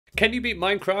Can you beat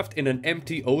Minecraft in an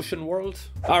empty ocean world?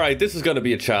 Alright, this is gonna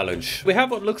be a challenge. We have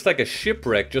what looks like a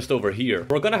shipwreck just over here.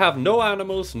 We're gonna have no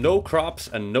animals, no crops,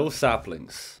 and no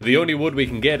saplings. The only wood we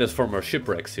can get is from our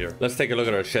shipwrecks here. Let's take a look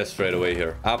at our chest straight away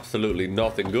here. Absolutely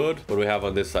nothing good. What do we have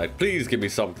on this side? Please give me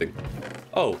something.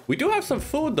 Oh, we do have some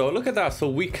food though. Look at that. So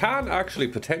we can actually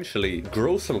potentially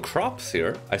grow some crops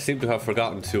here. I seem to have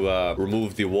forgotten to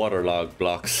remove the waterlogged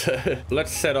blocks.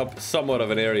 Let's set up somewhat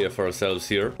of an area for ourselves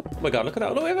here. Oh my god, look at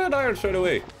that. Oh, we have an iron straight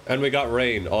away. And we got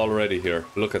rain already here.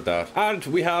 Look at that. And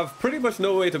we have pretty much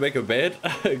no way to make a bed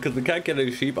because we can't get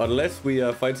any sheep unless we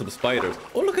find some spiders.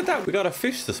 Oh, look at that. We got a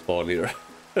fish to spawn here.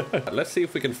 Let's see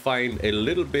if we can find a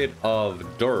little bit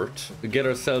of dirt to get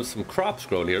ourselves some crops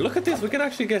grown here. Look at this. We can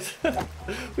actually get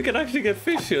we can actually get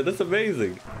fish here. That's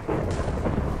amazing.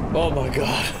 Oh my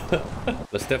god.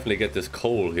 Let's definitely get this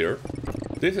coal here.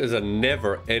 This is a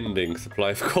never-ending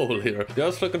supply of coal here.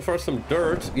 Just looking for some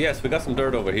dirt. Yes, we got some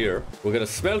dirt over here. We're gonna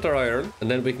smelt our iron,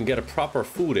 and then we can get a proper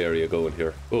food area going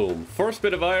here. Boom. First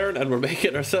bit of iron, and we're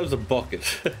making ourselves a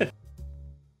bucket.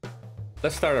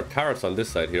 Let's start our carrots on this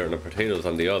side here and the potatoes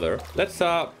on the other. Let's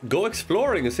go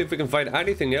exploring and see if we can find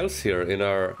anything else here in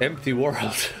our empty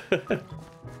world.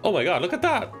 Oh my god, look at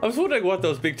that. I was wondering what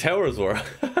those big towers were.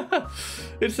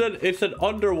 It's an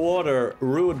underwater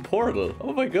ruined portal.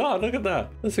 Oh my god, look at that.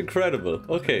 That's incredible.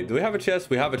 Okay, do we have a chest?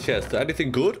 We have a chest.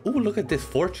 Anything good? Oh, look at this.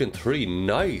 Fortune 3.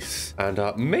 Nice. And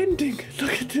mending.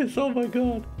 Look at this. Oh my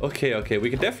god. Okay, we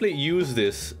can definitely use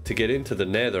this to get into the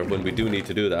nether when we do need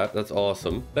to do that. That's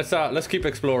awesome. Let's keep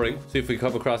exploring. See if we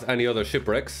come across any other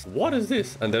shipwrecks. What is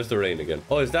this? And there's the rain again.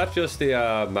 Oh, is that just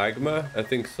the magma? I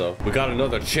think so. We got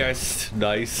another chest.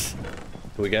 Nice.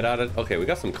 Can we get at it? Okay, we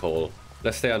got some coal.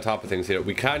 Let's stay on top of things here.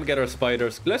 We can get our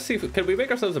spiders. Let's see if can we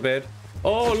make ourselves a bed?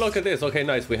 Oh, look at this. Okay,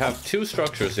 nice. We have 2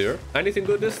 structures here. Anything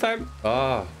good this time?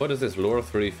 Ah, what is this? Lure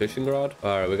 3 fishing rod.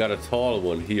 All right, we got a tall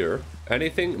one here.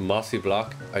 Anything? Mossy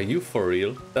block. Are you for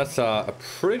real? That's a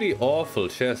pretty awful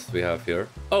chest we have here.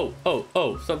 Oh,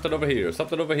 something over here.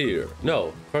 Something over here.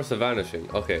 No, curse of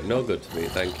vanishing. Okay, no good to me.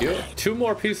 Thank you. 2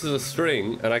 more pieces of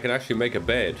string and I can actually make a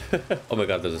bed. Oh my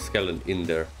god, there's a skeleton in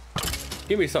there.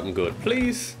 Give me something good,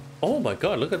 please. Oh my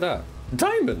god, look at that.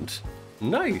 Diamond.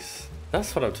 Nice.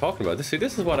 That's what I'm talking about. This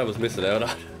is what I was missing out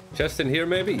on. Chest in here,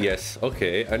 maybe? Yes.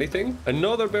 Okay. Anything?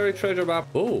 Another buried treasure map.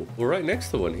 Oh, we're right next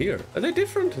to one here. Are they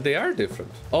different? They are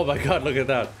different. Oh my god, look at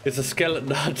that. It's a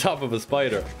skeleton on top of a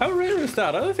spider. How rare is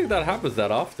that? I don't think that happens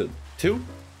that often. 2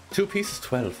 pieces,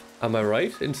 12. Am I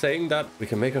right in saying that we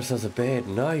can make ourselves a bed?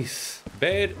 Nice.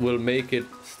 Bed will make it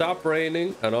stop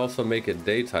raining and also make it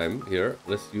daytime here.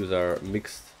 Let's use our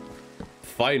mixed...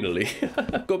 Finally.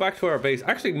 Go back to our base.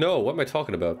 Actually, no. What am I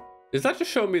talking about? Is that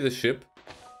just showing me the ship?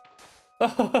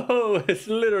 Oh, it's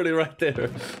literally right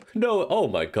there. No. Oh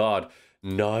my god.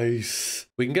 Nice.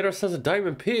 We can get ourselves a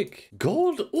diamond pick.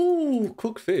 Gold. Ooh,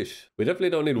 cooked fish. We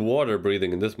definitely don't need water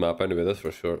breathing in this map anyway, that's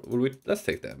for sure. Let's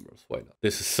take the emeralds. Why not?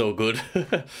 This is so good.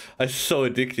 It's so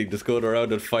addicting just going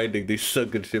around and finding these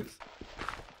sunken ships.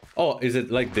 Oh, is it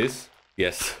like this?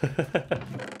 Yes.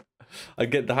 I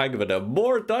get the hang of it now.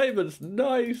 More diamonds.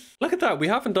 Nice. Look at that. We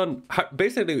haven't done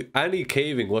basically any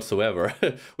caving whatsoever.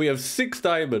 We have 6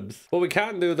 diamonds. What we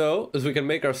can do though is we can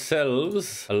make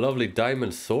ourselves a lovely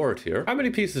diamond sword here. How many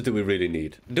pieces do we really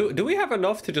need? Do we have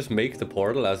enough to just make the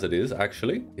portal as it is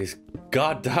actually? These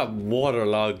goddamn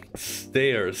waterlogged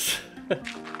stairs.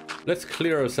 Let's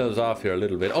clear ourselves off here a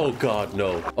little bit. Oh god,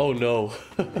 no. Oh no.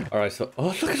 All right, so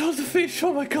look at all the fish.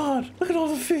 Oh my god. Look at all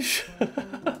the fish.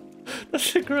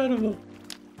 That's incredible.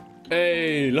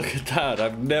 Hey, look at that.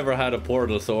 I've never had a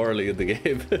portal so early in the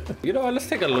game. You know what? Let's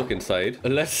take a look inside.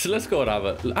 Let's go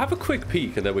and have a quick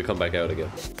peek and then we come back out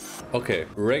again. Okay,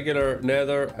 regular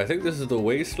nether. I think this is the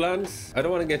wastelands. I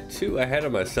don't want to get too ahead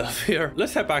of myself here.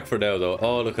 Let's head back for now though.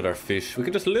 Oh, look at our fish. We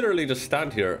can just literally just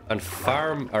stand here and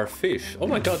farm our fish. Oh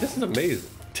my god, this is amazing.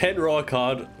 10 raw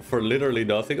cod for literally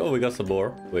nothing. Oh, we got some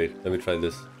more. Wait, let me try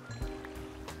this.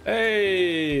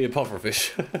 Hey, puffer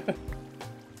fish.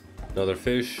 Another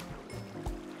fish.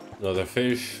 Another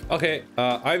fish. Okay,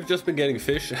 I've just been getting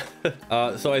fish.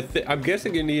 So I'm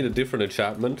guessing you need a different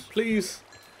enchantment. Please.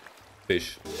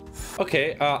 Fish.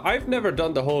 Okay, I've never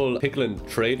done the whole piglin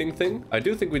trading thing. I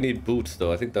do think we need boots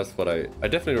though. I think that's what I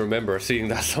definitely remember seeing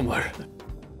that somewhere.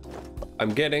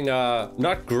 I'm getting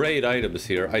not great items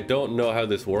here. I don't know how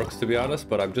this works to be honest,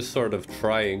 but I'm just sort of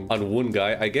trying on one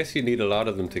guy. I guess you need a lot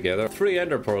of them together. 3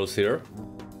 ender pearls here.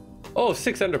 Oh,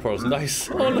 6 ender pearls. Nice.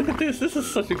 Oh, look at this. This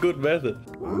is such a good method.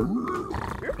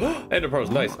 Ender pearls.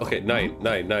 Nice. Okay,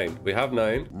 9. We have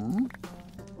 9.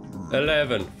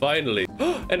 11. Finally.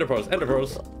 Ender pearls. Ender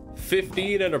pearls.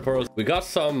 15 ender pearls. We got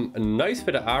some nice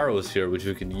bit of arrows here, which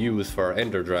we can use for our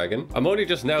ender dragon. I'm only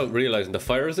just now realizing the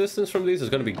fire resistance from these is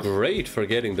going to be great for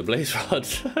getting the blaze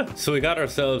rods. So we got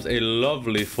ourselves a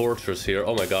lovely fortress here.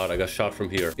 Oh my god, I got shot from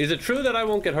here. Is it true that I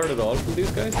won't get hurt at all from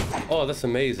these guys? Oh, that's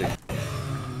amazing.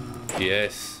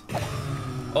 Yes.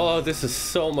 Oh, this is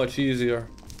so much easier.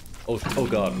 Oh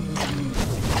god.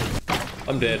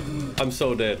 I'm dead. I'm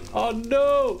so dead. Oh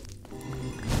no!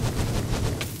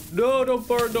 No, don't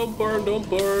burn, don't burn, don't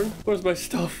burn. Where's my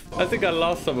stuff? I think I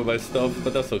lost some of my stuff,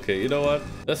 but that's okay. You know what?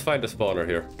 Let's find a spawner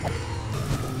here.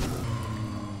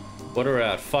 What are we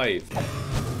at? 5.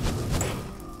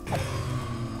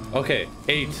 Okay,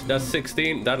 8. That's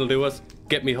 16. That'll do us.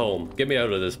 Get me home. Get me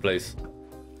out of this place.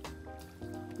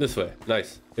 This way.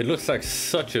 Nice. It looks like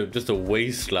such a just a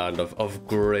wasteland of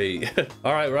grey.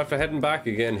 Alright, we're after heading back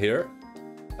again here.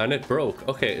 And it broke.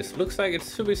 Okay, it looks like it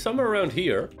should be somewhere around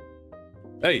here.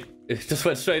 Hey, it just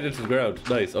went straight into the ground.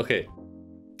 Nice, okay.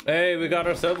 Hey, we got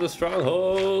ourselves a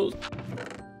stronghold.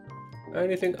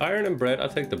 Anything? Iron and bread. I'll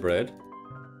take the bread.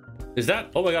 Is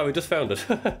that? Oh my god, we just found it.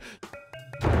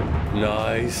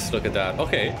 Nice, look at that.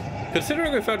 Okay,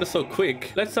 considering we found it so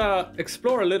quick, let's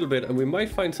explore a little bit and we might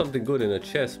find something good in a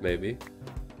chest maybe.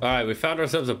 Alright, we found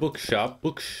ourselves a bookshop.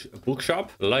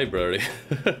 Bookshop? Library.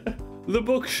 The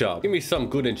bookshop. Give me some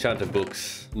good enchanted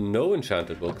books. No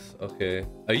enchanted books. Okay.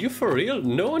 Are you for real?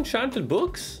 No enchanted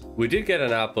books? We did get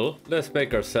an apple. Let's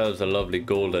make ourselves a lovely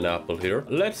golden apple here.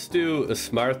 Let's do a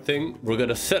smart thing. We're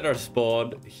gonna set our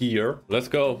spawn here. Let's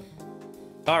go.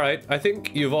 Alright, I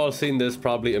think you've all seen this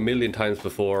probably a million times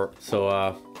before. So,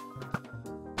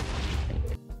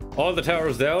 all the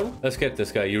towers down. Let's get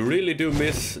this guy. You really do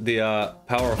miss the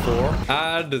power 4.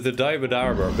 And the diamond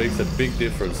armor makes a big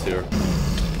difference here.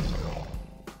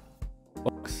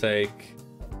 Fuck's sake.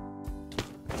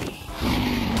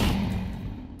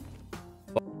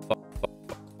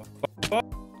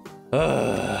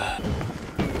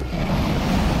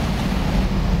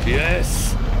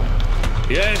 Yes!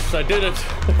 Yes, I did it!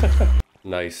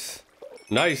 Nice.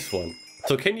 Nice one.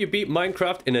 So can you beat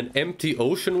Minecraft in an empty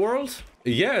ocean world?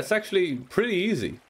 Yeah, it's actually pretty easy.